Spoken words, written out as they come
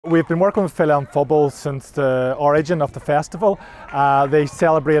We've been working with Féile and Phobail since the origin of the festival. They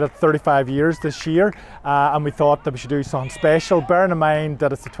celebrated 35 years this year, and we thought that we should do something special, bearing in mind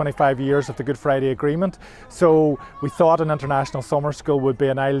that it's the 25 years of the Good Friday Agreement. So we thought an international summer school would be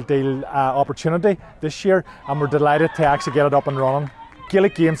an ideal opportunity this year, and we're delighted to actually get it up and running.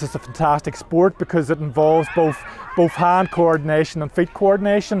 Gaelic Games is a fantastic sport because it involves both hand coordination and feet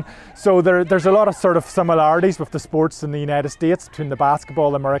coordination. So there's a lot of sort of similarities with the sports in the United States between the basketball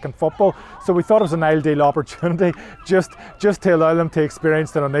and American football. So we thought it was an ideal opportunity just to allow them to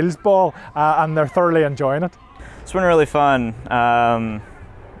experience it on Il's ball, and they're thoroughly enjoying it. It's been really fun.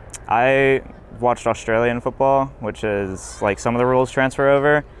 I watched Australian football, which is like some of the rules transfer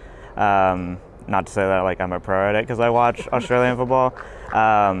over. Not to say that like I'm a pro at it because I watch Australian football,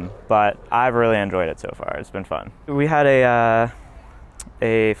 but I've really enjoyed it so far. It's been fun. We had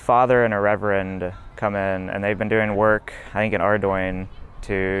a father and a reverend come in, and they've been doing work, I think in Ardoyne,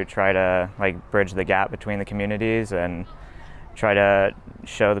 to try to like bridge the gap between the communities and try to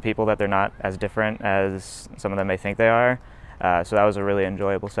show the people that they're not as different as some of them may think they are. So that was a really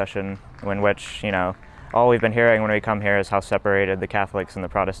enjoyable session in which, you know, all we've been hearing when we come here is how separated the Catholics and the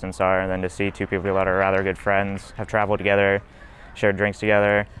Protestants are, and then to see two people that are rather good friends, have traveled together, shared drinks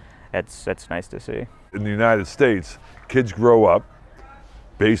together, it's nice to see. In the United States, kids grow up,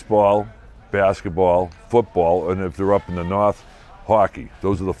 baseball, basketball, football, and if they're up in the north, hockey.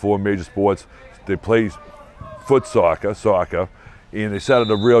 Those are the four major sports. They play foot soccer, and they start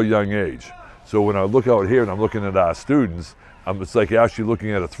at a real young age. So when I look out here and I'm looking at our students, it's like actually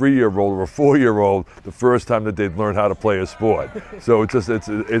looking at a 3-year-old or a 4-year-old the first time that they've learned how to play a sport. So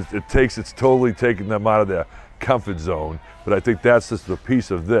it's totally taking them out of their comfort zone. But I think that's just the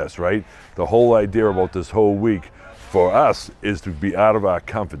piece of this, right? The whole idea about this whole week for us is to be out of our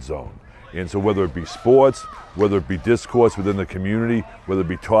comfort zone. And so whether it be sports, whether it be discourse within the community, whether it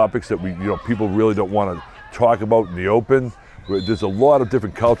be topics that people really don't want to talk about in the open, there's a lot of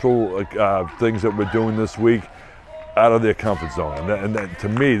different cultural things that we're doing this week out of their comfort zone. And to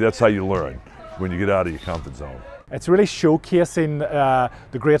me, that's how you learn, when you get out of your comfort zone. It's really showcasing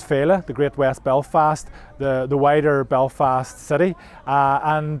the great Féile, the great West Belfast, the wider Belfast city,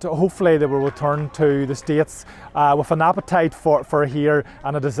 and hopefully they will return to the States with an appetite for here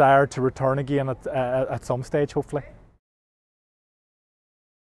and a desire to return again at some stage, hopefully.